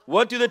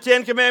What do the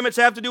 10 Commandments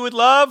have to do with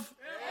love?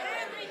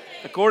 Everything.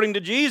 According to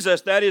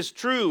Jesus, that is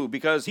true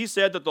because he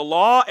said that the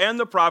law and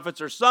the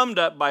prophets are summed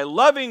up by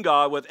loving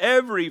God with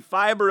every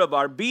fiber of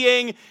our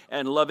being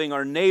and loving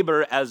our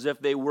neighbor as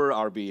if they were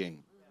our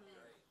being.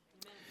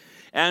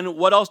 And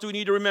what else do we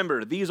need to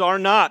remember? These are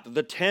not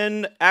the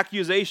 10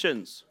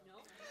 accusations.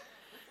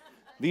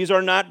 These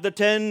are not the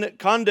 10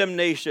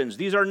 condemnations.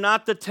 These are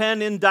not the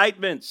 10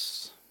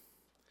 indictments.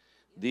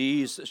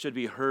 These should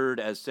be heard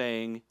as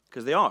saying,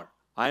 because they are,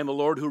 I am the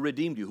Lord who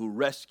redeemed you, who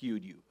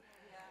rescued you.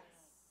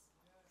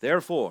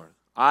 Therefore,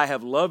 I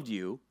have loved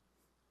you.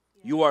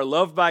 You are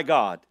loved by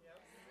God.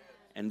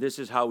 And this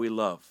is how we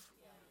love.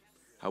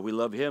 How we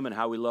love him and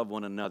how we love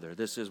one another.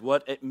 This is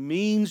what it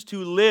means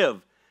to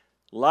live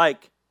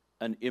like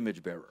an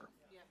image bearer.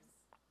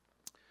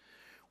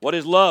 What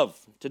is love?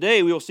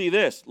 Today we will see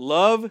this.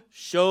 Love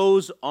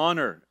shows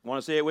honor. Want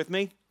to say it with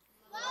me?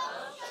 Love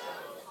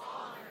shows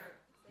honor.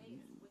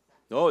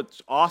 Oh,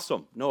 it's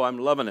awesome. No, I'm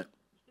loving it.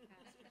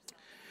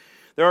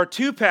 There are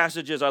two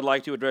passages I'd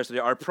like to address today.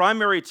 Our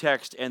primary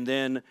text and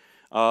then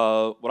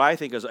what I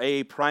think is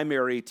a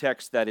primary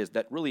text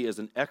that really is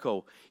an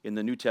echo in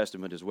the New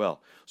Testament as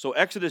well. So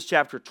Exodus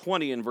chapter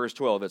 20 and verse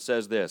 12, it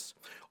says this.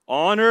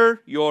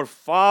 Honor your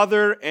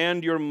father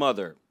and your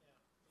mother.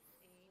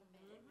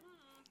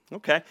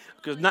 Okay,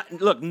 because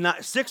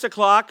 6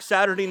 o'clock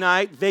Saturday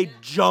night, they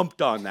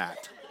jumped on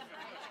that.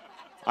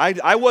 I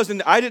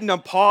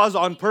didn't pause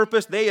on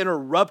purpose. They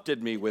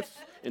interrupted me with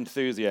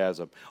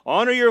enthusiasm.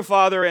 Honor your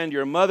father and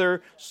your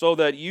mother so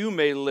that you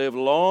may live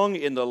long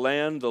in the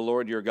land the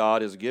Lord your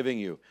God is giving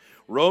you.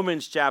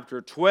 Romans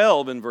chapter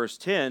 12 and verse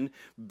 10,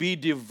 be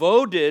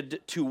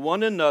devoted to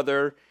one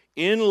another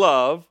in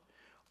love,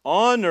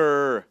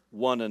 honor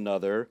one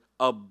another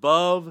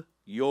above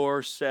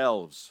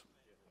yourselves.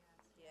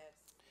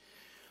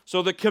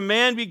 So the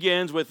command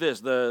begins with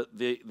this. The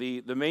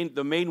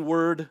main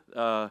word,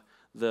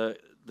 the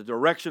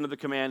direction of the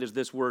command is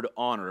this word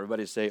honor.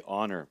 Everybody say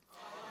honor.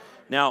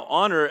 Now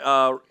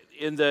honor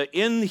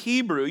in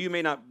Hebrew, you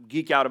may not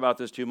geek out about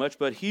this too much,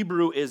 but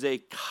Hebrew is a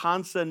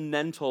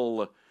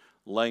consonantal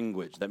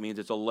language. That means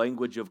it's a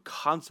language of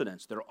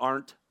consonants. There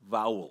aren't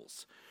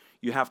vowels.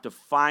 You have to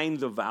find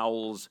the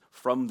vowels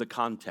from the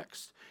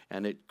context,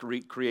 and it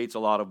creates a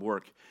lot of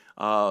work.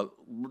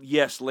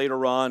 Yes,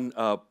 later on,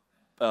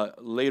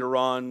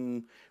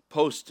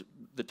 post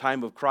the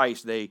time of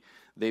Christ, they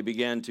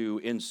began to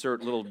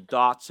insert little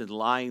dots and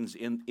lines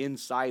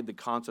inside the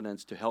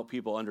consonants to help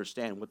people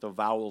understand what the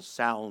vowel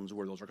sounds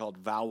were. Those are called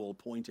vowel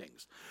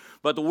pointings.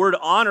 But the word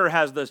honor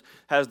has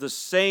the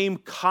same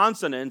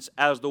consonants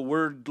as the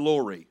word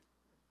glory.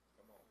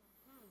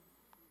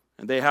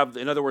 And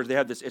in other words,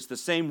 it's the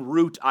same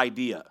root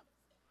idea.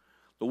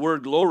 The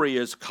word glory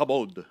is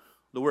kabod.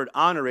 The word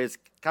honor is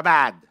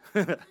kabad.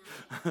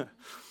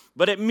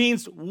 But it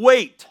means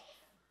weight.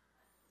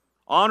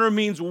 Honor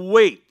means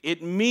weight.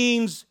 It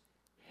means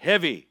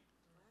heavy,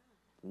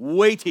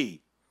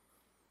 weighty.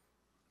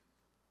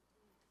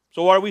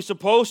 So are we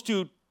supposed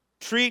to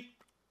treat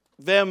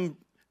them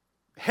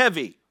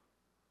heavy?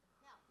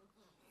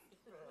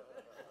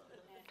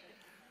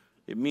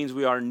 It means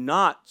we are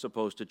not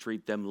supposed to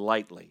treat them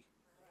lightly.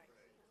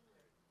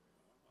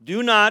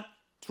 Do not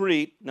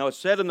treat, now it's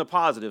said in the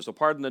positive, so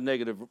pardon the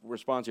negative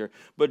response here,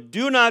 but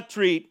do not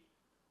treat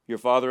your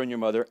father and your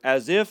mother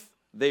as if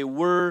they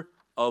were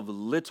of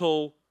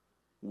little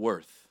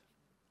worth.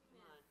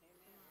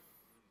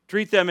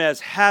 Treat them as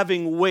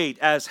having weight,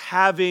 as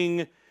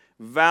having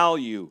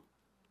value.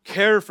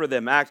 Care for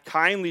them, act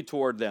kindly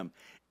toward them.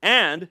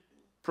 And,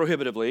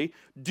 prohibitively,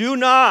 do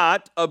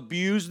not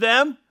abuse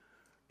them.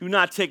 Do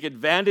not take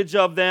advantage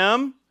of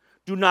them.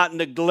 Do not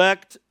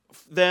neglect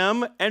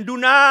them. And do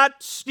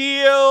not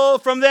steal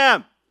from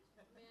them.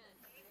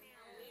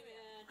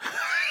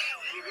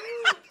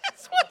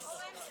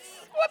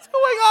 What's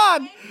going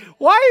on?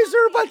 Why is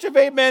there a bunch of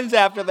amens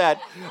after that?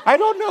 I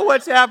don't know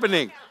what's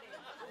happening.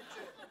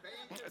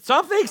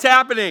 Something's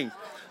happening.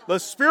 The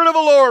Spirit of the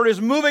Lord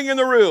is moving in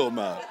the room.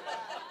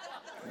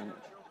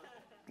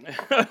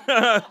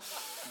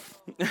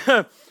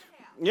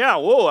 Yeah,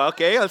 whoa,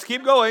 okay, let's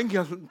keep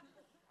going.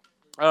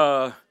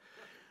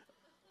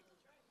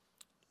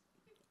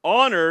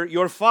 Honor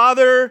your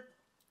father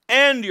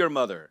and your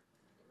mother.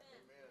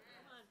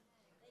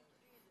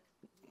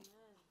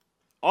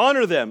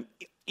 Honor them.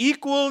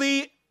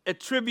 Equally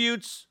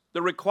attributes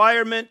the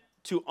requirement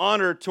to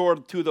honor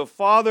to the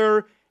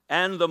father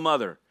and the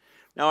mother.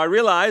 Now, I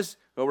realize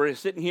we're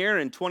sitting here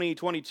in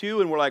 2022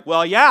 and we're like,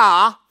 well,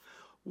 yeah,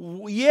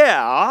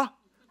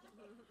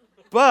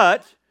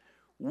 but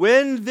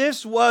when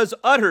this was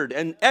uttered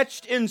and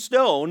etched in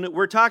stone,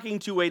 we're talking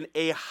to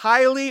a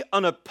highly,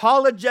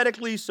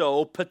 unapologetically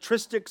so,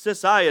 patristic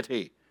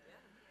society.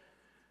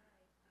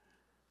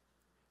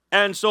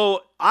 And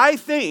so I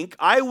think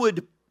I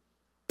would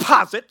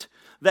posit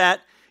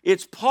that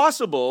it's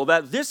possible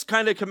that this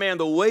kind of command,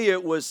 the way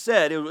it was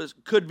said,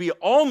 could be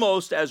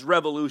almost as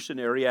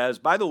revolutionary as,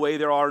 by the way,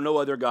 there are no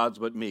other gods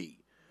but me.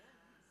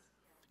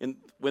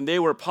 when they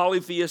were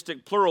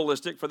polytheistic,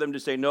 pluralistic, for them to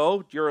say,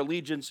 no, your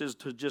allegiance is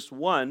to just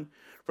one,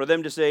 for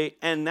them to say,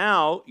 and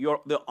now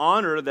the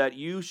honor that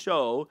you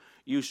show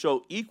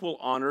equal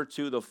honor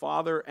to the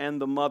father and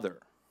the mother.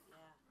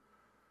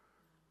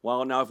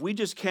 Well, now, if we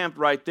just camped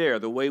right there,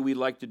 the way we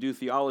like to do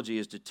theology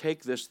is to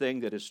take this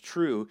thing that is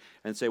true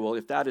and say, well,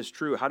 if that is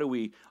true, how do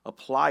we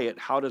apply it?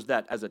 How does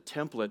that, as a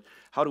template,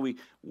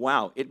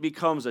 it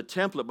becomes a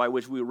template by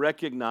which we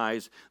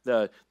recognize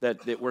that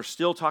we're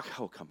still talking,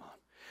 oh, come on.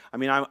 I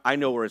mean, I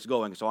know where it's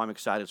going, so I'm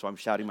excited, so I'm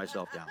shouting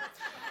myself down.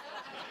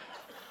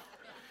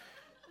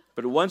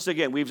 But once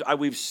again,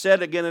 we've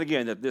said again and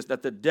again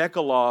that the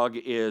Decalogue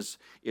is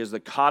the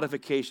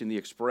codification, the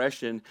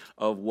expression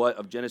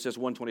of Genesis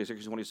 1:26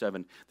 and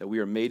 27, that we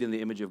are made in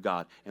the image of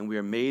God, and we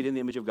are made in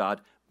the image of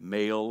God,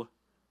 male.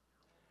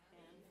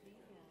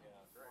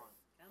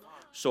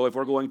 So if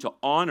we're going to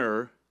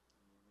honor,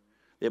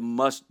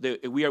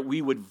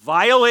 we would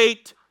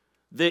violate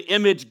the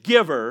image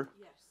giver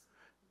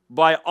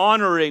by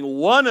honoring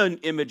one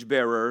image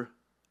bearer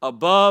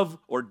above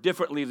or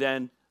differently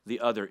than the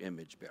other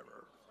image bearer.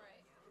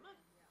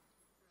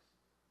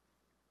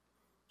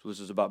 So this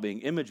is about being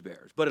image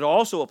bearers. But it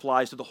also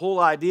applies to the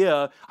whole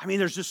idea. I mean,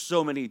 there's just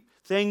so many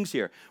things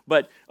here.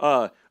 But,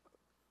 we're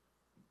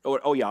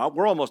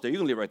almost there. You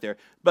can leave it right there.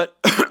 But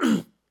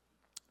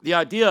the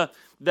idea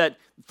that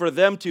for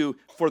them to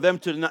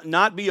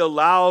not be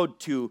allowed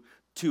to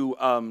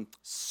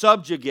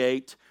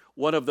subjugate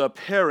one of the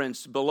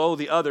parents below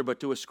the other, but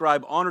to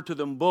ascribe honor to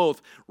them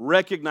both,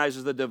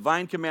 recognizes the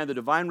divine command, the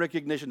divine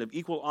recognition of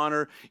equal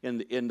honor in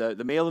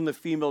the male and the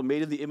female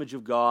made in the image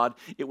of God.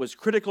 It was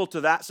critical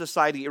to that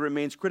society. It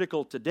remains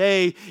critical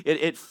today.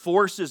 It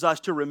forces us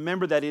to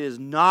remember that it is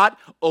not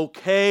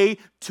okay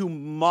to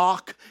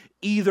mock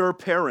either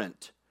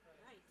parent.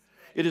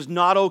 It is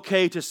not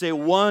okay to say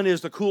one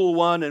is the cool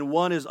one and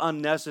one is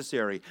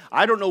unnecessary.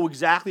 I don't know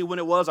exactly when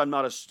it was. I'm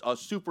not a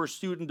super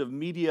student of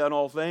media and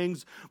all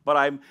things, but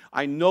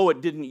I know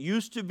it didn't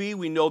used to be.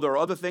 We know there are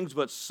other things,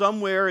 but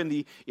somewhere in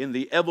the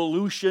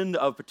evolution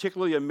of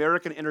particularly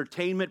American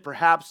entertainment,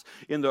 perhaps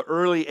in the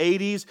early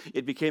 80s,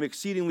 it became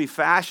exceedingly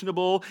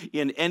fashionable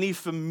in any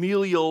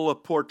familial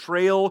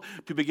portrayal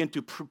to begin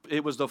to,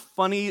 it was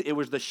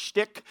the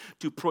shtick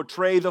to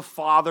portray the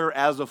father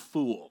as a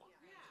fool.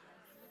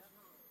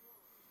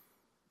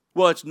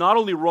 Well, it's not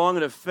only wrong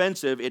and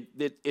offensive,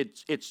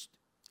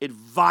 it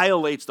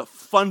violates the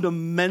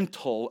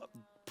fundamental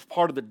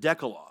part of the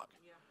Decalogue.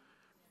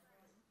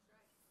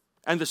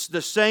 And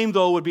the same,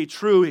 though, would be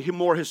true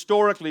more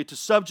historically to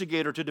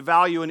subjugate or to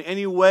devalue in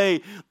any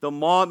way the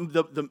mom,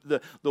 the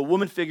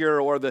woman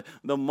figure or the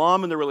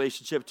mom in the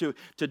relationship, to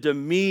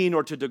demean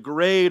or to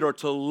degrade or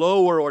to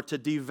lower or to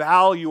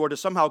devalue or to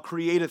somehow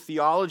create a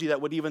theology that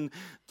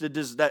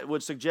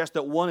would suggest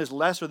that one is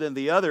lesser than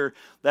the other.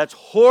 That's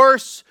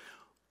horseradish.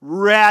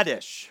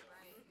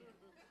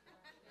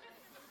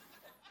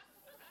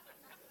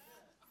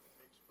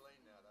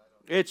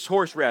 It's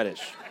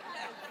horseradish.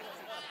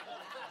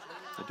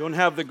 I don't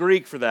have the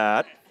Greek for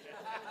that.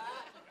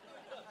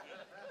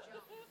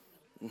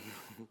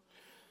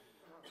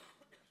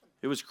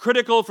 It was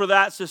critical for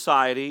that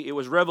society. It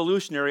was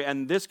revolutionary,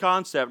 and this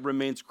concept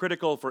remains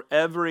critical for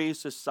every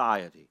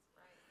society.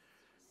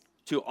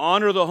 To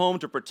honor the home,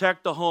 to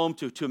protect the home,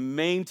 to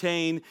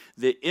maintain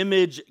the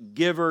image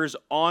giver's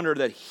honor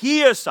that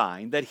he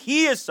assigned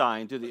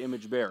to the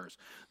image bearers.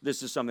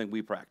 This is something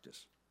we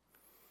practice.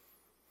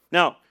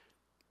 Now,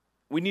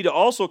 we need to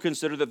also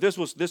consider that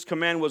this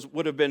command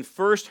would have been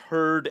first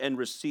heard and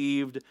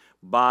received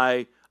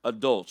by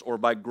adults, or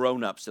by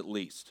grown-ups at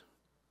least.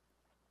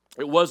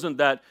 It wasn't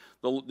that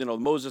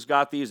Moses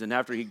got these, and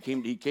after he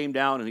came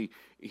down and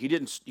he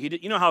didn't.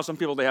 You know how some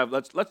people they have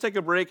let's take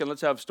a break and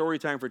let's have story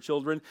time for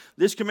children.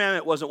 This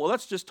commandment wasn't, well,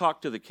 let's just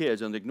talk to the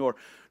kids and ignore.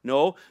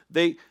 No,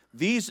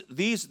 this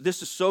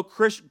is so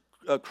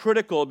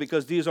critical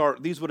because these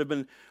would have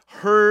been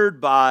heard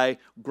by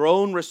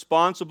grown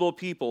responsible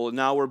people, and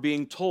now we're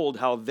being told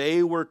how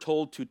they were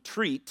told to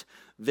treat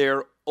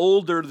their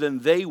older than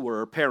they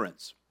were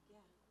parents.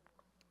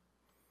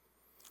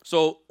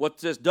 So what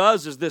this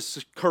does is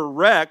this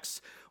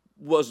corrects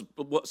was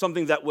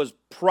something that was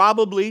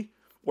probably,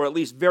 or at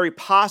least very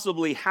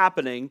possibly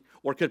happening,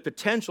 or could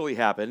potentially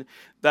happen,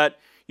 that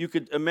you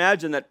could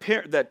imagine that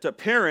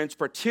parents,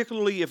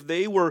 particularly if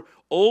they were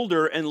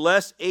older and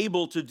less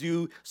able to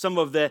do some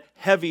of the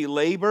heavy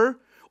labor,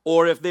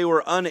 or if they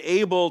were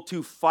unable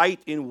to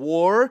fight in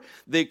war,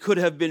 they could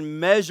have been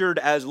measured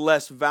as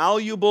less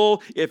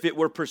valuable if it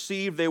were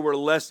perceived they were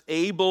less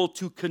able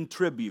to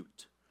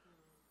contribute.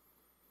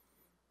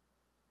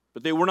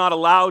 But they were not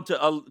allowed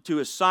to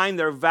assign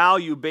their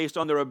value based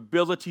on their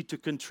ability to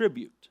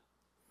contribute.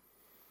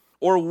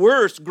 Or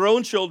worse,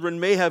 grown children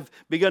may have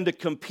begun to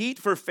compete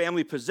for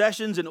family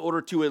possessions in order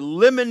to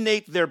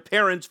eliminate their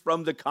parents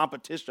from the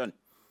competition.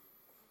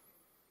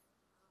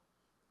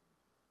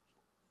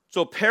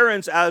 So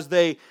parents, has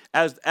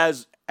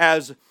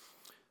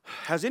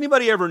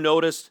anybody ever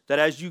noticed that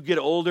as you get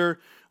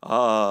older,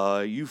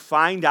 you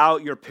find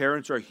out your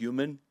parents are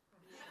human?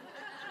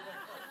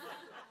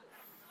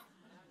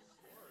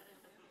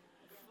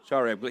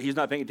 Sorry, he's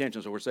not paying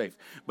attention, so we're safe.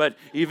 But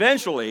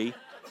eventually,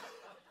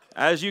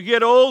 as you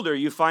get older,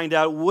 you find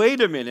out, wait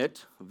a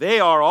minute,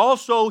 they are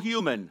also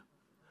human.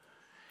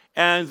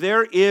 And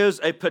there is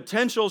a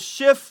potential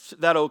shift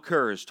that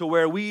occurs to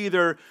where we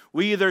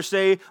either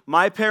say,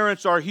 my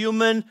parents are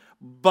human,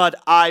 but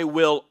I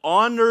will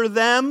honor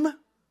them,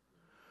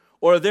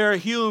 or they're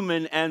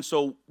human, and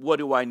so what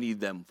do I need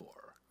them for?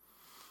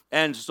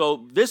 And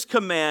so this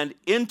command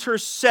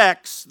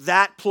intersects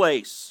that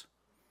place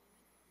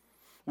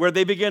where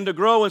they begin to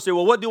grow and say,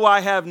 well, what do I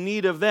have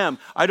need of them?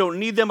 I don't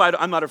need them.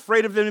 I'm not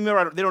afraid of them anymore.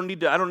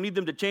 I don't need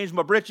them to change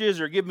my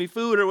britches or give me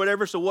food or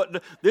whatever. So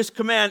what this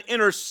command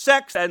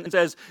intersects and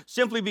says,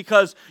 simply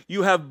because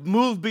you have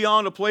moved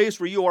beyond a place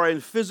where you are in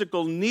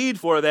physical need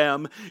for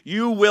them,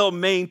 you will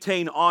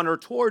maintain honor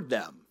toward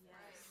them.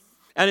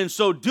 And in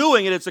so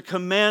doing it's a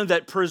command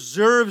that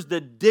preserves the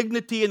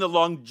dignity and the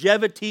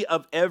longevity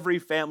of every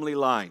family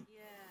line.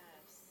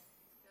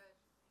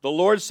 The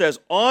Lord says,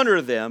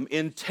 honor them,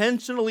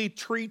 intentionally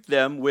treat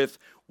them with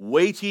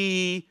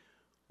weighty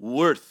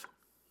worth.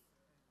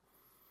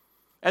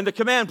 And the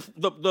command,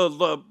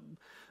 the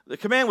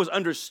command was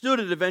understood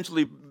and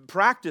eventually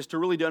practiced to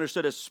really be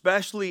understood,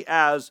 especially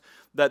as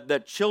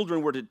that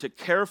children were to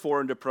care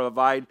for and to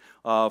provide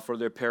for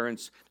their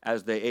parents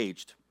as they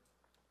aged.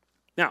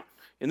 Now,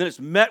 and then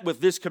it's met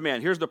with this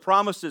command. Here's the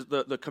promise.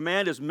 The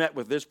command is met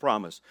with this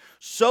promise.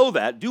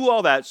 Do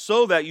all that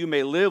so that you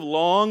may live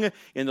long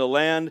in the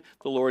land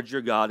the Lord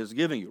your God is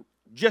giving you.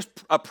 Just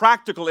a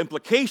practical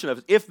implication of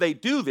it. If they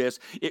do this,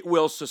 it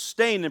will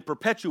sustain and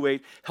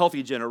perpetuate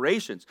healthy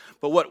generations.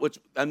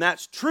 And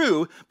that's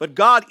true, but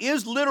God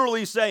is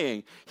literally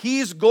saying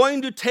He's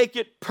going to take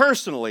it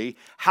personally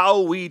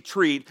how we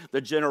treat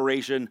the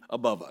generation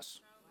above us.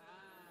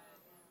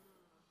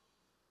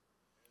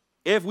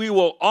 If we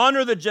will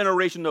honor the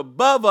generation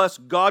above us,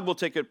 God will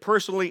take it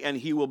personally and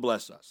He will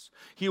bless us.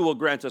 He will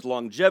grant us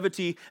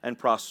longevity and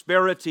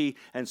prosperity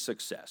and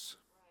success.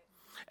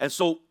 And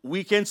so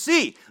we can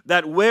see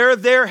that where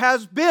there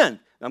has been,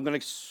 I'm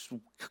going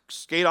to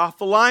skate off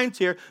the lines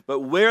here, but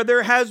where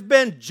there has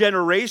been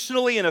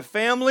generationally in a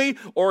family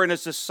or in a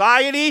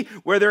society,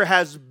 where there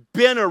has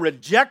been a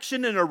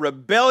rejection and a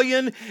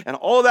rebellion and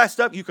all that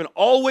stuff, you can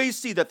always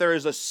see that there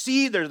is a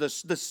seed, the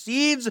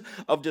seeds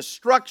of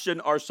destruction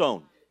are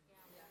sown.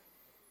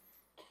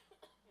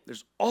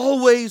 There's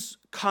always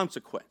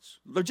consequence.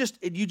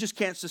 You just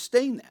can't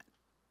sustain that.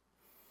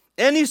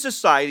 Any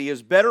society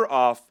is better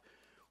off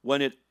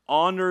when it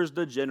honors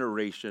the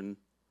generation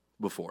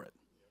before it,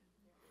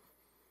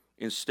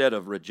 instead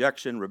of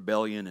rejection,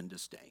 rebellion, and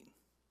disdain.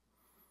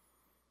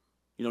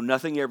 You know,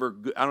 nothing ever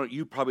good.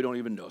 You probably don't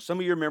even know. Some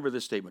of you remember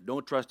this statement: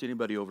 don't trust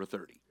anybody over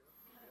 30.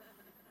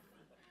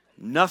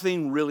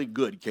 Nothing really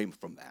good came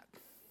from that.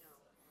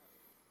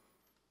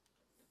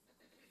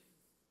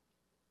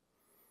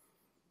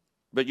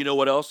 But you know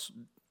what else?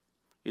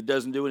 It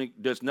doesn't do any.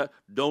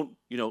 Don't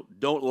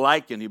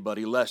like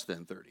anybody less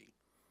than 30.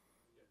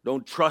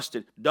 Don't trust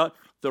it. The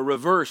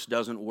reverse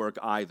doesn't work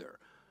either.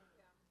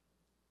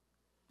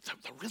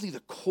 Really, the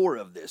core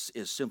of this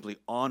is simply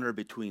honor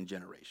between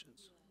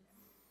generations.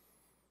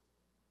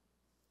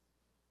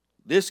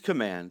 This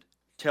command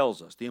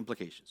tells us the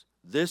implications.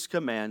 This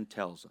command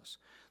tells us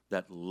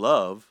that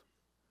love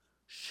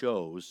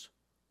shows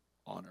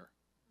honor.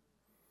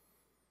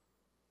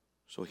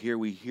 So here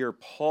we hear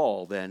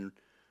Paul then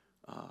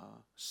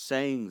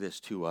saying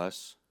this to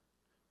us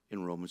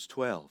in Romans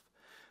 12.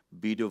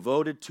 Be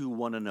devoted to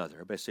one another.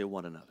 Everybody say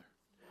one another.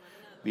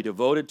 Be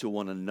devoted to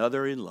one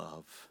another in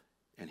love.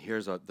 And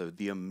here's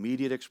the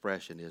immediate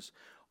expression is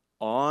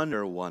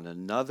honor one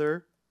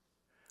another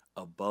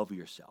above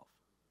yourself.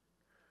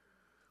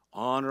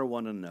 Honor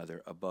one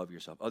another above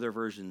yourself. Other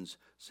versions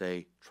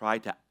say try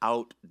to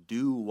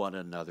outdo one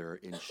another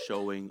in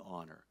showing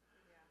honor.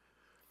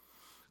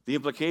 The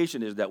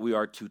implication is that we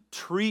are to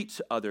treat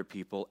other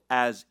people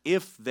as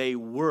if they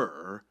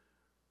were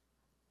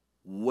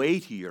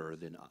weightier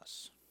than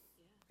us.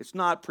 It's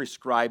not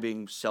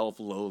prescribing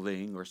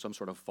self-loathing or some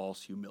sort of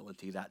false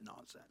humility, that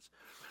nonsense.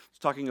 It's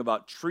talking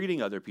about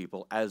treating other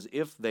people as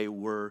if they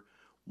were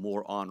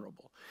more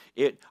honorable.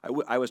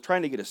 I was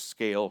trying to get a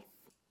scale,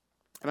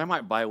 and I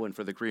might buy one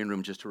for the green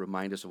room just to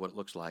remind us of what it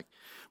looks like.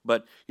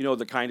 But you know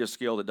the kind of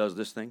scale that does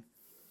this thing?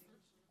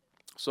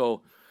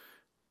 So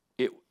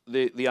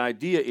the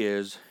idea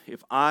is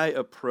if I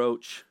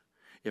approach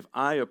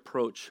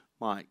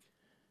Mike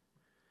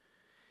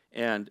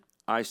and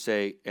I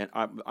say, and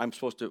I'm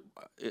supposed to,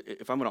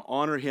 if I'm going to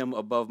honor him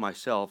above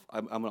myself,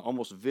 I'm going to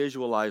almost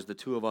visualize the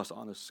two of us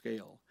on a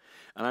scale.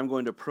 And I'm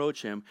going to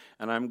approach him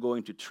and I'm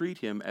going to treat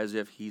him as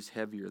if he's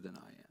heavier than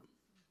I am.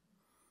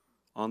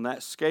 On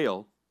that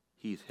scale,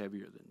 he's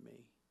heavier than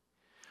me.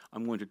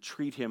 I'm going to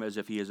treat him as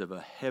if he is of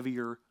a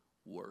heavier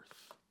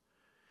worth.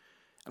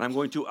 And I'm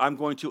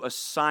going to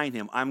assign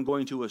him. I'm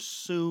going to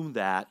assume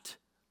that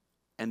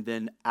and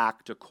then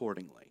act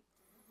accordingly.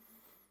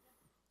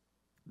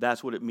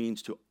 That's what it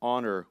means to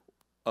honor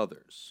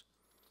others.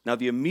 Now,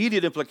 the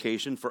immediate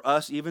implication for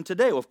us even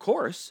today, of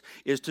course,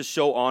 is to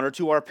show honor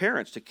to our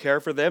parents, to care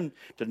for them,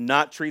 to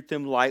not treat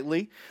them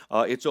lightly.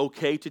 It's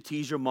okay to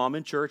tease your mom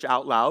in church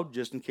out loud,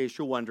 just in case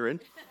you're wondering.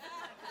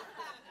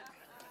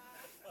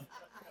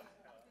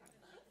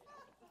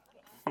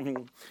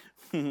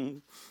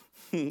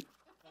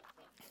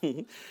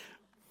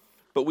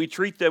 But we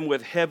treat them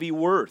with heavy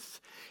worth.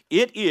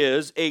 It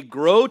is a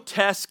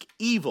grotesque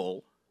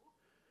evil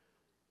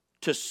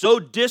to sow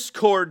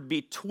discord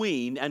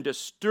between and to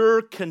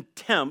stir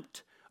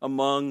contempt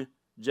among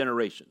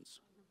generations.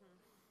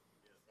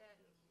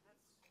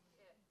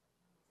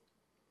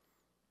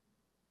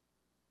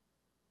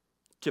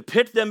 To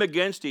pit them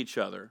against each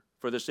other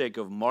for the sake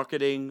of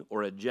marketing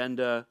or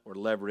agenda or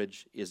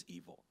leverage is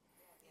evil.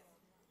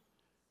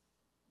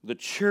 The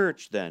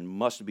church, then,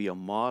 must be a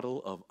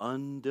model of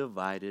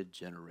undivided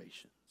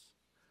generations.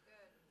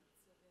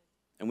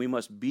 And we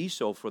must be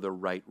so for the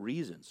right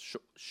reasons.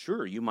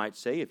 Sure, you might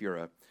say, if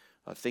you're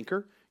a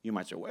thinker, you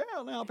might say,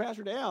 well, now,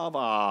 Pastor Dave,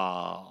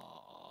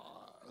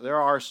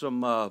 there are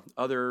some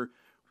other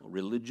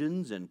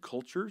religions and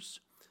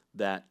cultures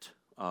that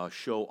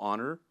show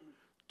honor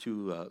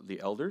to the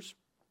elders.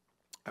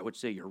 I would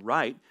say you're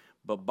right,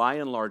 but by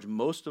and large,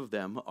 most of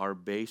them are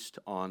based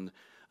on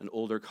an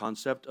older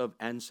concept of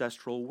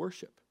ancestral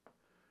worship.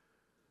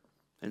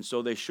 And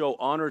so they show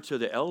honor to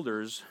the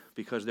elders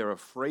because they're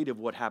afraid of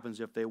what happens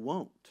if they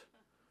won't,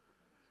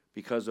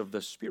 because of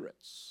the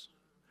spirits.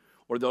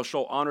 Or they'll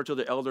show honor to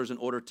the elders in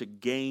order to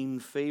gain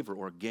favor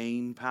or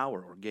gain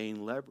power or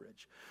gain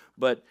leverage.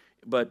 But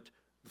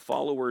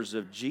followers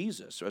of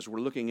Jesus, as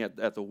we're looking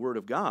at the Word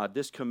of God,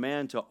 this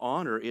command to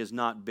honor is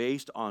not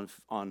based on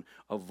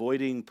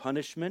avoiding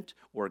punishment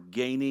or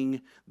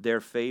gaining their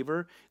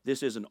favor.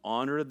 This is an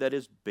honor that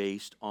is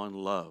based on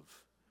love.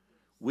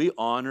 We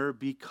honor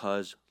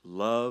because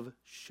love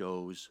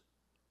shows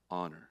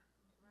honor.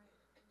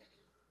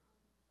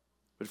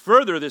 But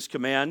further, this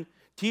command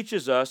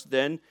teaches us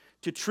then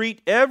to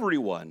treat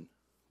everyone,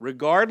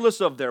 regardless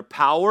of their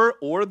power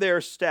or their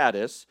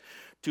status,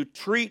 to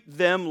treat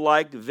them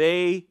like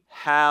they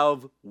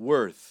have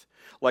worth,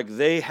 like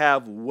they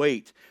have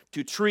weight,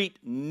 to treat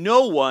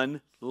no one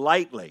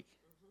lightly,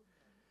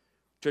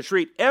 to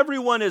treat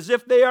everyone as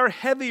if they are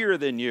heavier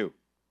than you.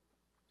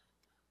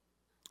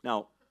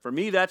 Now, for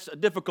me, that's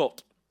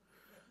difficult.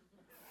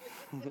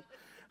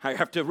 I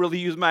have to really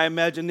use my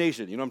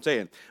imagination, you know what I'm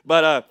saying?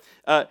 But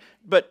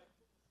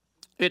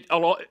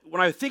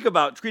when I think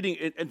about treating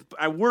it, and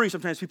I worry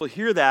sometimes people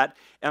hear that,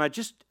 and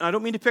I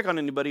don't mean to pick on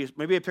anybody,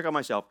 maybe I pick on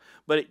myself,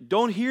 but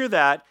don't hear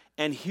that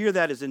and hear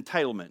that as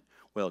entitlement.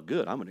 Well,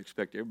 good, I'm going to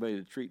expect everybody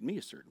to treat me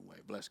a certain way.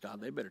 Bless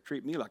God, they better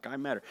treat me like I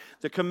matter.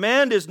 The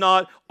command is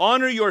not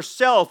honor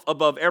yourself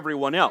above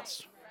everyone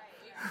else.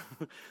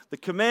 The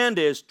command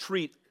is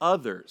treat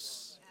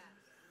others.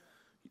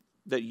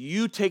 That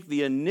you take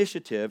the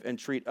initiative and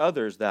treat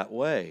others that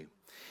way.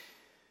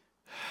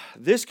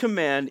 This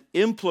command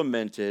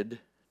implemented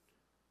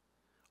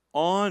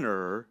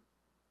honor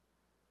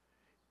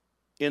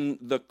in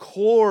the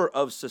core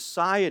of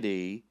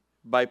society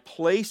by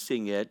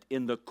placing it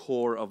in the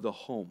core of the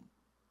home.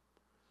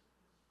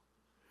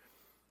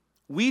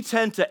 We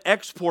tend to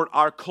export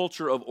our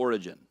culture of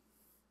origin.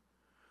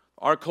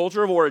 Our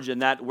culture of origin,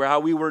 that where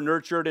how we were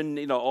nurtured and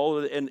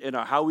and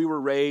how we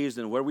were raised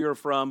and where we were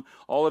from,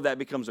 all of that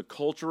becomes a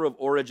culture of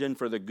origin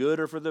for the good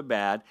or for the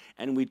bad,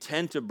 and we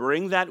tend to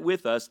bring that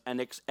with us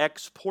and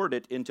export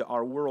it into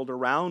our world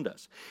around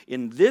us.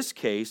 In this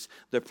case,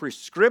 the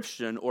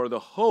prescription or the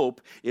hope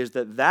is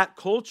that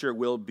culture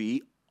will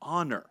be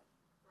honor.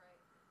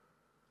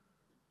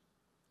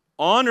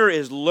 Honor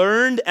is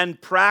learned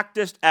and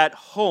practiced at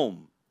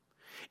home.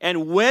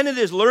 And when it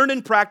is learned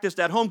and practiced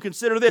at home,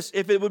 consider this,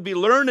 if it would be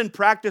learned and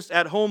practiced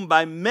at home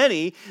by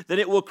many, then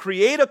it will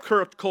create a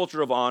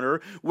culture of honor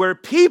where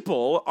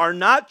people are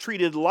not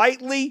treated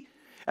lightly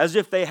as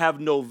if they have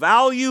no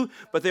value,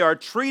 but they are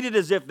treated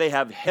as if they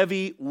have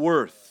heavy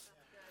worth.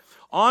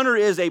 Honor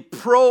is a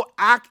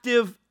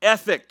proactive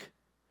ethic.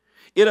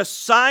 It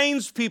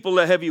assigns people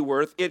a heavy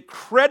worth, it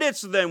credits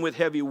them with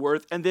heavy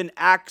worth, and then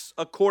acts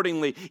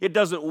accordingly. It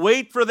doesn't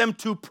wait for them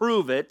to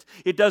prove it.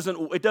 It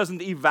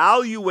doesn't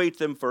evaluate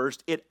them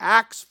first. It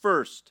acts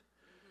first.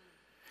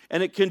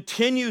 And it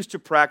continues to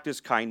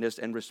practice kindness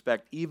and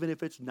respect, even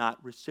if it's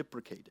not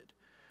reciprocated.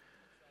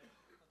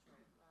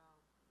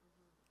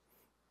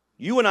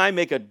 You and I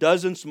make a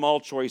dozen small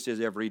choices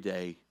every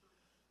day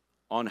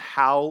on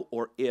how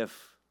or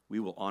if we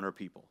will honor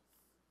people.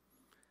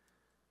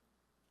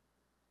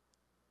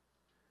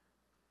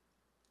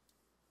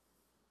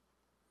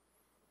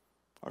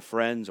 Our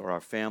friends or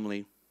our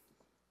family,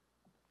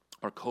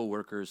 our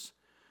coworkers.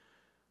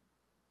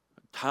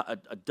 A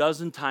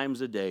dozen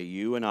times a day,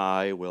 you and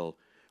I will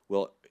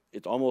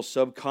it's almost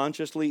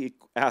subconsciously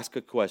ask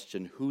a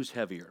question, who's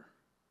heavier?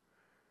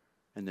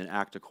 And then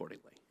act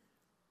accordingly.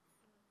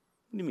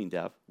 What do you mean,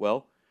 Dev?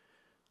 Well,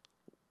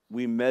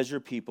 we measure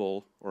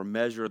people or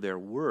measure their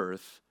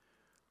worth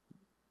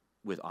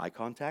with eye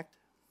contact,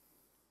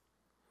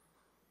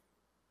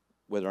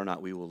 whether or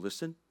not we will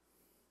listen,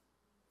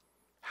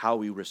 how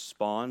we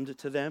respond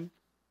to them,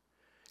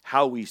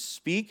 how we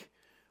speak,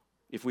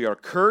 if we are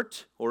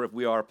curt or if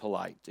we are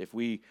polite, if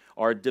we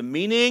are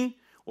demeaning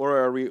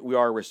or we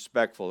are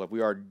respectful, if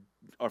we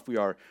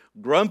are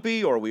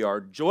grumpy or we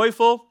are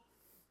joyful,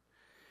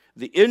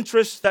 the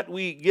interest that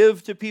we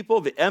give to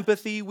people, the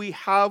empathy we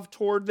have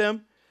toward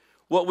them,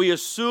 what we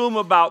assume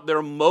about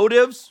their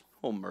motives.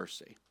 Oh,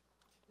 mercy.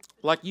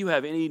 Like you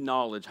have any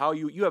knowledge, how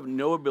you have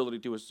no ability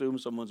to assume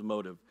someone's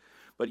motive.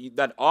 But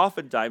that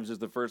oftentimes is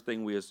the first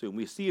thing we assume.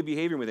 We see a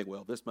behavior and we think,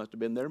 well, this must have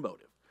been their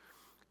motive.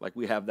 Like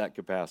we have that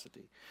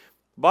capacity.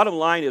 Bottom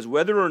line is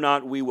whether or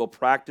not we will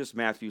practice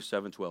Matthew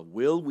 7:12.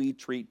 Will we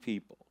treat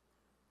people,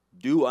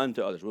 do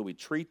unto others, will we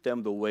treat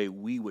them the way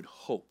we would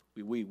hope,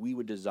 we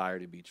would desire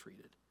to be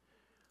treated?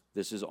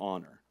 This is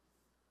honor.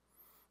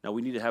 Now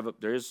we need to have,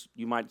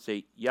 you might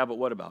say, yeah, but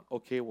what about?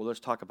 Okay, well, let's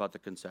talk about the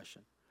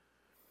concession.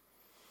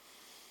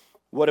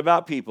 What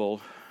about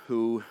people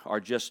who are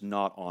just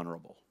not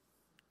honorable?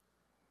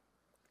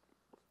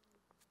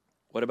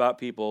 What about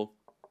people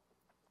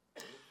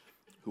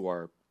who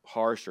are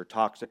harsh or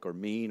toxic or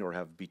mean or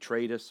have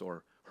betrayed us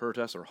or hurt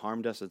us or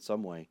harmed us in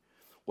some way?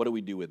 What do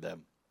we do with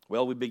them?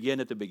 Well, we begin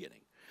at the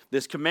beginning.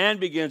 This command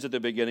begins at the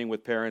beginning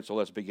with parents, so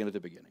let's begin at the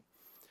beginning.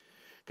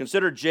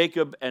 Consider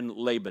Jacob and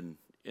Laban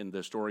in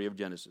the story of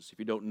Genesis. If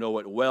you don't know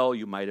it well,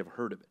 you might have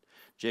heard of it.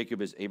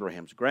 Jacob is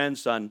Abraham's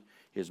grandson.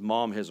 His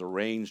mom has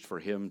arranged for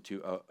him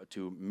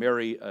to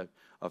marry a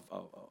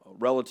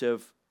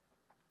relative,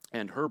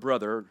 and her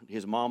brother,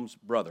 his mom's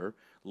brother,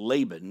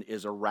 Laban,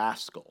 is a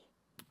rascal.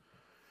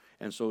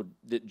 And so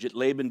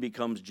Laban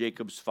becomes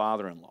Jacob's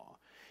father-in-law.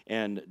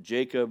 And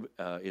Jacob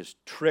is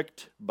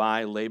tricked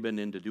by Laban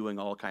into doing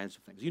all kinds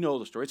of things. You know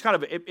the story. It's kind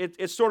of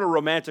it's sort of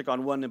romantic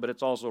on one end, but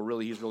it's also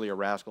he's really a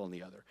rascal on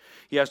the other.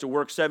 He has to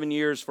work 7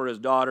 years for his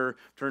daughter.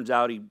 Turns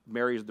out he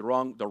marries the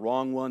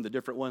wrong one, the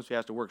different one. So he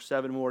has to work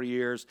 7 more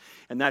years,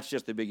 and that's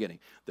just the beginning.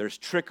 There's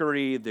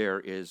trickery. There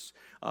is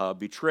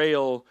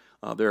betrayal.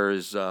 There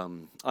is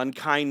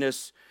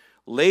unkindness.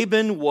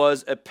 Laban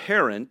was a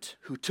parent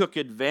who took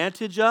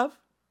advantage of,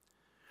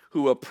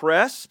 who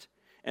oppressed,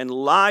 and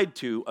lied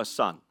to a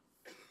son.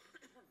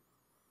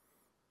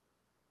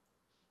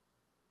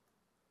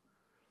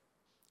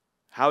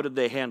 How did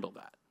they handle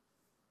that?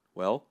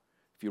 Well,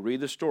 if you read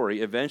the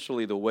story,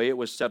 eventually the way it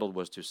was settled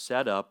was to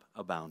set up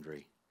a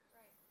boundary.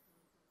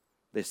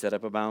 They set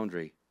up a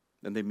boundary.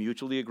 And they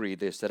mutually agreed.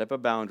 They set up a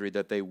boundary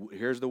that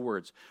here's the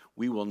words,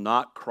 we will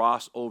not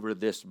cross over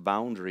this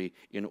boundary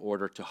in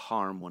order to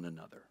harm one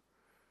another.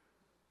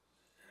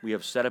 We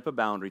have set up a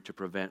boundary to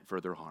prevent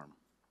further harm.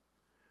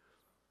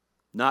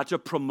 Not to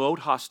promote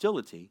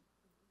hostility.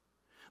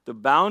 The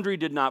boundary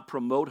did not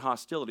promote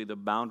hostility. The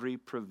boundary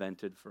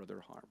prevented further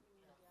harm.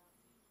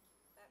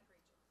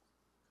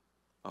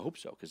 I hope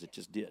so, because it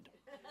just did.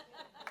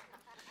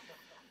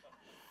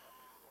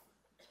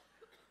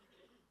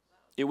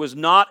 It was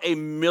not a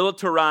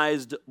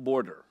militarized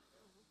border.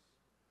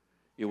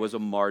 It was a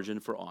margin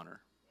for honor.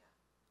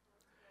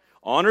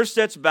 Honor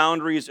sets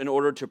boundaries in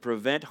order to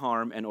prevent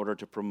harm, in order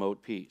to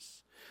promote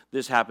peace.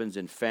 This happens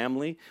in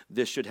family.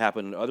 This should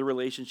happen in other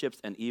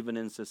relationships and even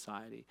in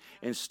society.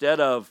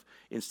 Instead of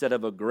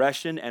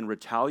aggression and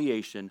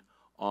retaliation,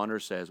 honor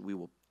says we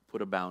will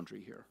put a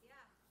boundary here.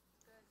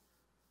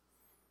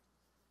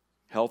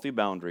 Healthy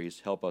boundaries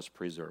help us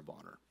preserve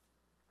honor.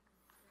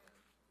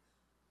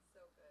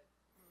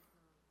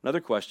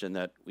 Another question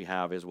that we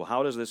have is, well,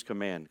 how does this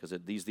command? Because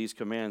these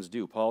commands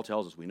do. Paul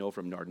tells us, we know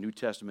from our New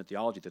Testament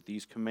theology that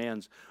these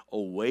commands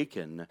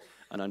awaken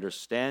an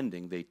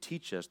understanding. They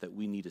teach us that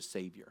we need a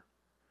Savior.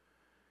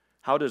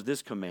 How does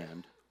this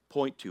command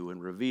point to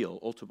and reveal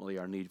ultimately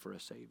our need for a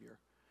Savior?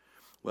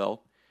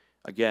 Well,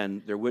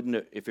 again,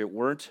 if it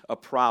weren't a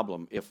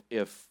problem,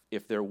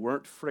 if there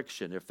weren't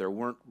friction, if there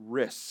weren't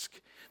risk,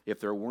 if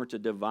there weren't a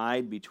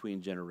divide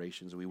between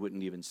generations, we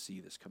wouldn't even see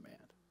this command.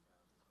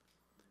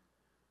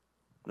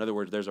 In other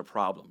words, there's a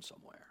problem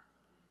somewhere.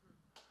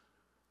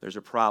 There's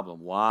a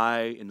problem.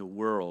 Why in the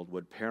world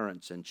would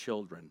parents and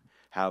children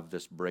have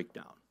this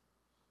breakdown?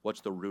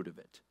 What's the root of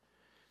it?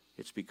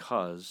 It's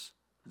because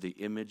the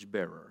image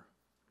bearer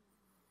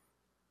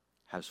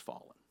has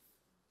fallen.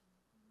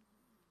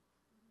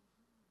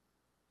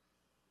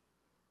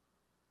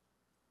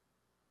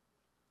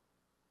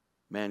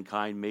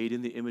 Mankind made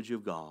in the image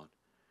of God,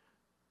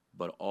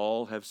 but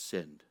all have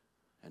sinned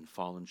and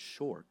fallen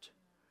short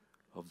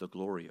of the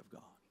glory of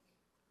God.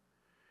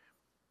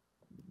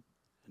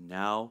 And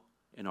now,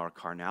 in our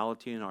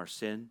carnality and our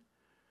sin,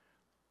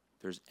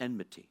 there's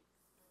enmity,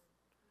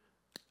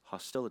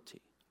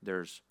 hostility,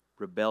 there's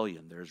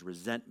rebellion, there's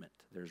resentment,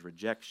 there's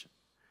rejection.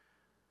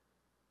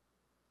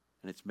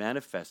 And it's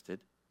manifested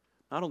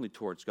not only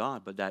towards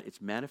God, but that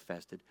it's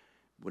manifested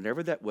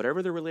whatever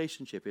the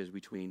relationship is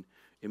between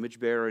image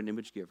bearer and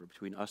image giver,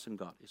 between us and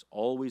God, is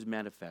always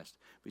manifest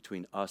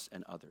between us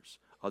and others.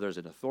 Others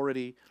in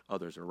authority,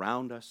 others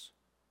around us.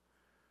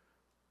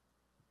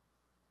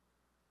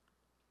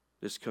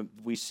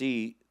 We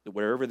see that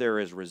wherever there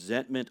is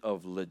resentment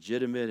of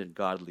legitimate and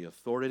godly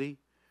authority,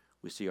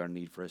 we see our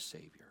need for a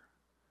Savior.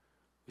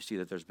 we see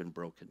that there's been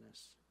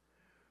brokenness.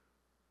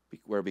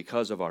 Where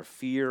because of our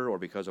fear or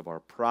because of our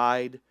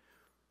pride,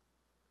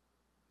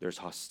 there's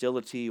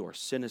hostility or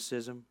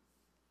cynicism.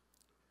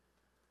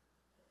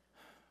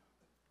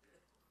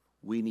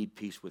 We need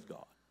peace with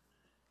God.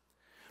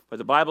 But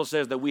the Bible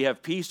says that we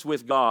have peace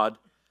with God.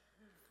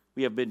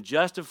 We have been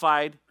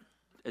justified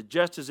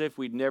just as if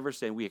we'd never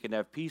sinned. We can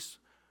have peace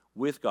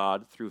with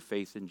God through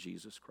faith in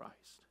Jesus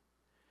Christ.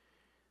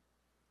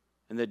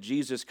 And that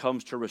Jesus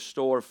comes to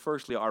restore,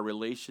 firstly, our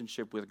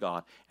relationship with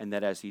God. And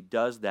that as he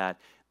does that,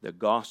 the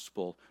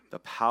gospel, the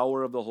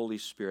power of the Holy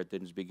Spirit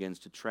then begins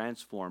to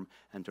transform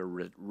and to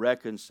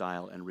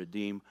reconcile and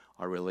redeem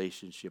our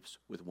relationships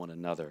with one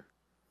another.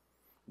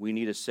 We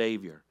need a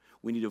Savior.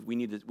 We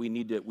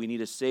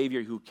need a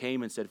Savior who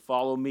came and said,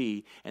 "Follow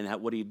me." And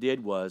what he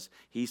did was,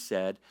 he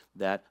said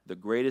that the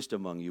greatest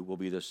among you will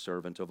be the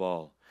servant of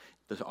all.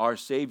 Our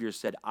Savior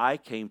said, "I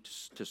came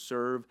to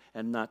serve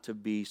and not to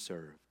be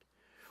served."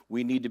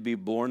 We need to be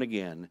born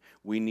again.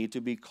 We need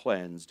to be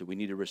cleansed. We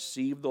need to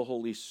receive the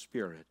Holy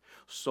Spirit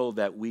so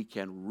that we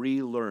can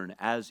relearn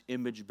as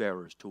image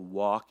bearers to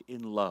walk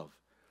in love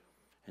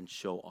and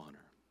show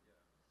honor.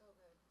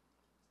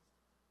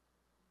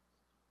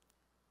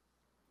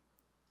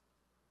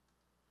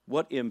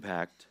 What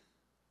impact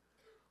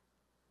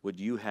would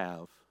you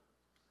have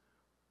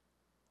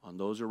on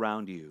those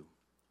around you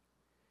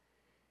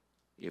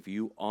if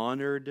you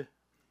honored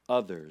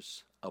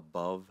others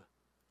above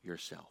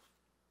yourself?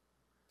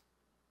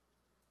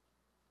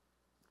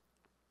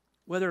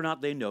 Whether or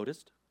not they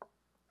noticed,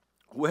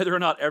 whether or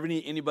not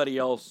anybody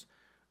else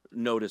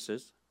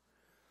notices.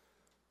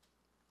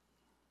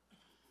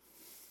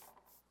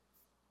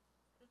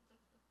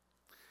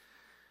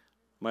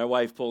 My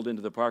wife pulled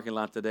into the parking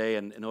lot today,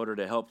 and in order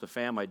to help the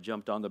fam, I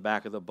jumped on the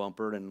back of the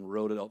bumper and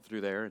rode it up through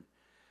there. And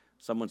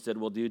someone said,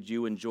 "Well, did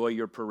you enjoy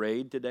your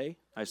parade today?"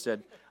 I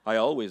said, "I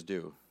always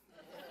do."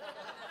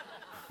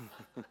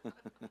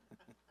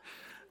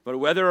 But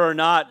whether or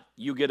not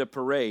you get a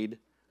parade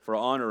for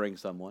honoring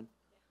someone,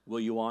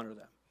 will you honor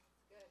them?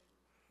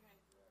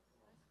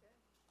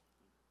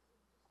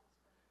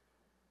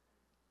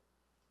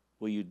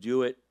 Will you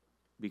do it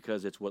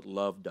because it's what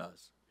love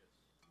does?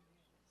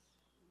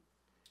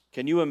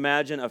 Can you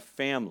imagine a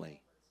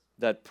family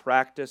that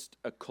practiced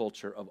a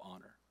culture of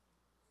honor?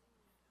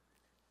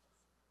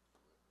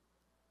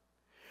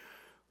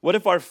 What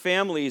if our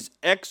families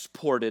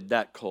exported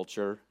that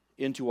culture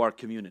into our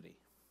community?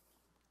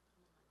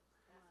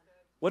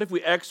 What if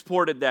we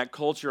exported that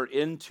culture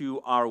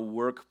into our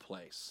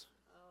workplace?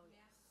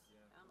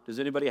 Does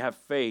anybody have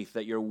faith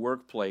that your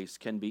workplace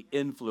can be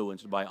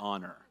influenced by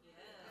honor?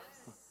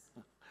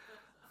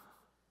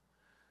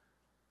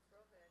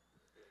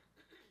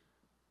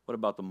 What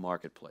about the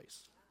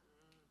marketplace?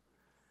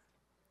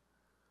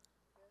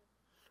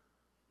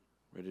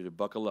 Ready to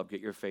buckle up, get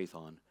your faith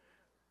on?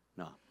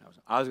 No,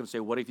 I was going to say,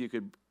 what if you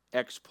could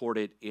export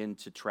it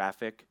into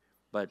traffic,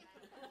 but...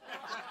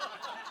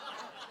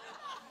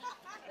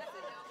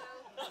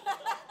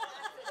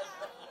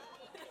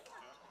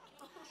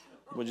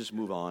 We'll just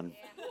move on.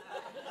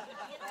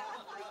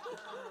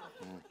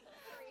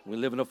 We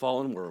live in a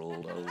fallen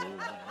world.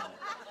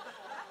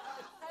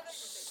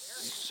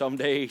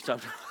 Someday.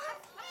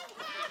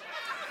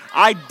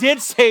 I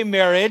did say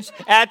marriage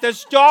at the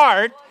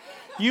start.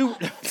 Yeah,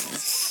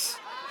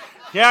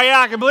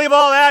 I can believe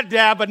all that,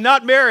 Dab, but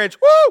not marriage.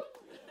 Woo!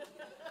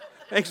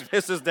 Thanks,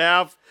 Mrs.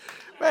 Dab.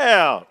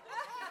 Well,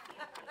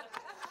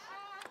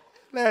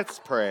 let's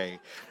pray.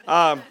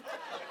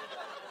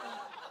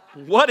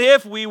 What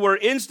if we were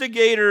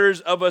instigators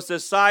of a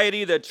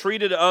society that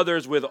treated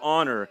others with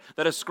honor,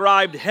 that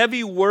ascribed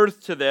heavy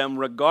worth to them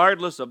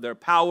regardless of their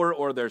power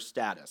or their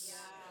status?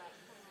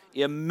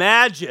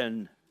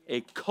 Imagine a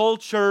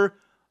culture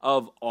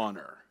of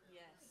honor.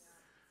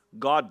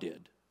 God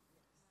did.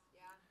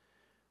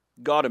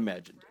 God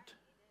imagined it.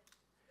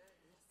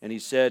 And he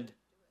said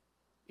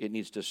it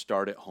needs to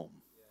start at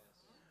home,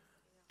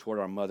 toward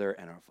our mother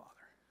and our father.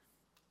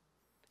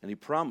 And he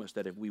promised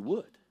that if we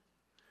would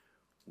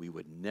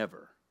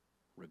never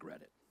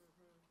regret it.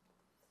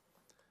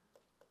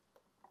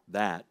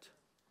 That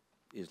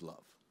is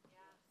love.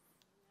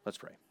 Let's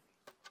pray.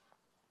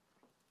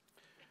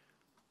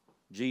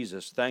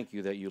 Jesus, thank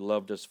you that you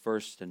loved us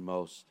first and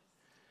most.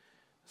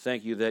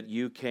 Thank you that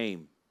you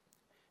came,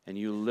 and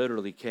you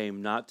literally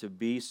came not to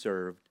be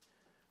served,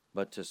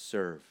 but to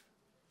serve.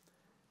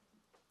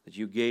 That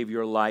you gave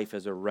your life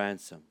as a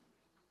ransom.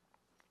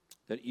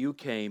 That you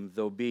came,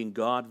 though being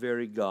God,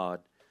 very God,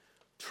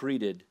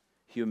 treated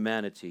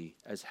humanity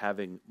as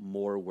having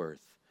more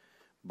worth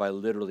by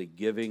literally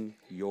giving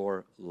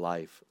your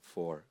life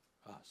for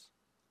us.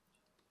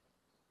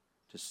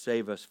 To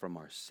save us from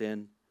our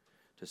sin,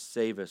 to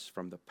save us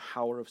from the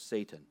power of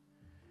Satan,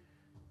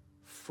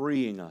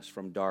 freeing us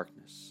from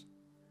darkness,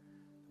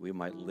 we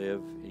might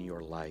live in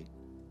your light,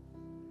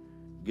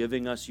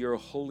 giving us your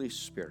Holy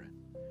Spirit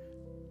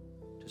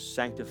to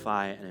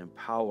sanctify and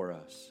empower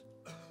us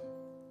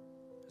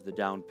as the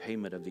down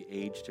payment of the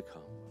age to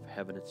come, of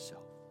heaven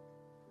itself.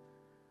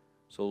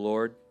 So,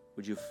 Lord,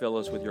 would you fill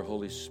us with your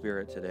Holy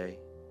Spirit today?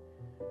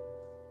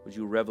 Would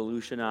you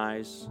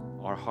revolutionize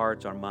our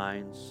hearts, our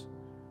minds,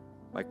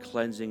 by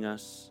cleansing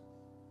us,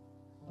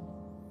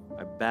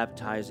 by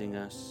baptizing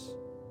us.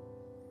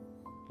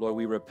 Lord,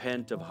 we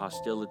repent of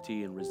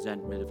hostility and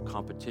resentment, of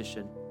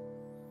competition.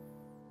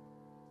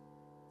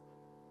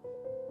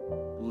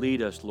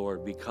 Lead us,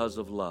 Lord, because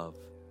of love.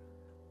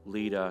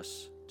 Lead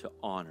us to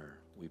honor,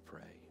 we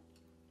pray.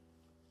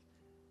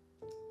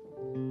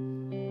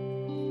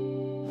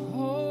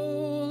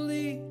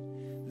 Holy,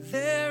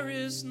 there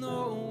is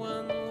no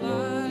one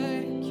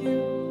like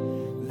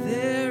you.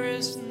 There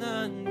is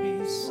none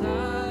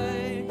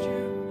beside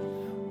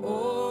you.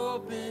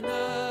 Open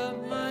up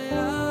my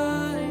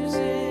eyes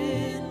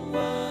in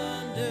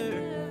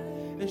wonder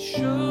and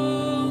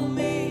show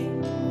me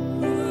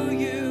who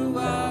you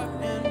are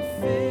and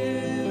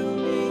fill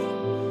me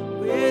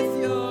with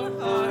your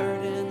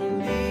heart and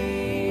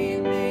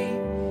lead me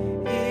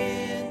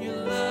in your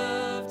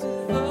love to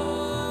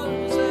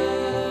those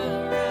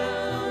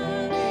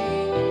around me.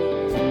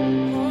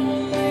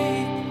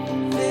 Only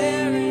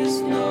there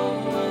is no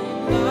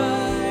one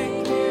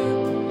like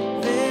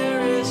you.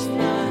 There is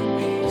none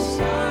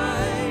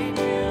beside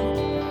you.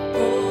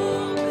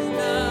 Open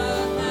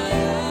up my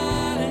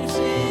eyes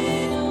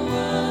in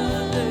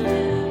wonder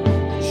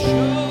and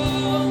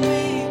show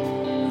me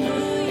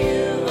who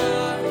you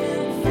are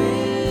and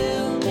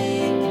fill me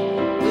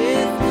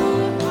with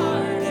your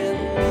heart and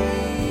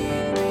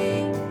lead me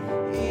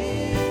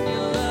in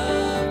your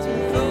love to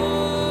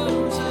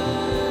those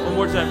around. One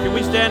more time. Can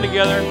we stand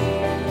together?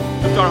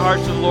 Lift our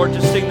hearts to the Lord.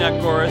 Just sing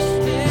that chorus.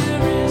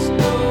 There is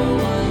no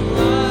one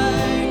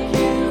like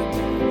you.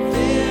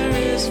 There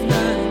is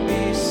none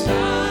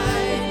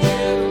beside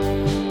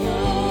you.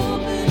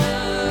 Open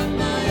up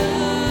my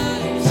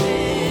eyes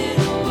in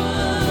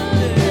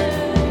wonder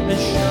and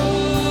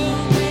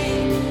show me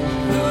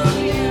who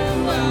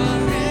you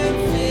are and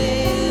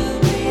fill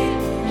me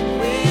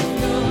with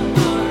your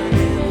heart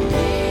and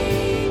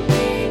lead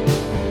me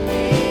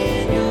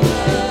in your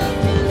love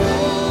to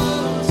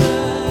those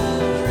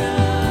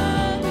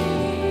around me.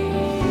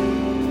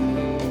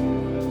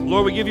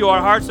 Lord, we give you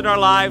our hearts and our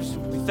lives.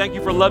 We thank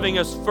you for loving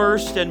us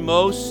first and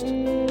most.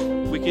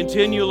 We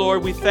continue,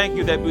 Lord, we thank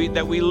you that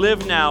we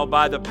live now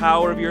by the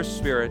power of your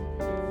Spirit.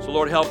 So,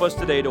 Lord, help us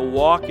today to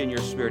walk in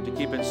your Spirit, to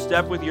keep in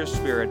step with your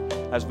Spirit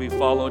as we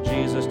follow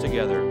Jesus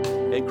together.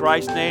 In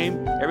Christ's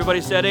name,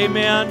 everybody said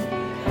amen.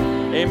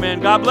 Amen.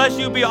 God bless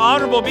you. Be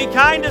honorable. Be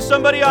kind to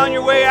somebody on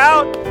your way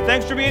out.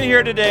 Thanks for being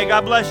here today.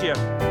 God bless you.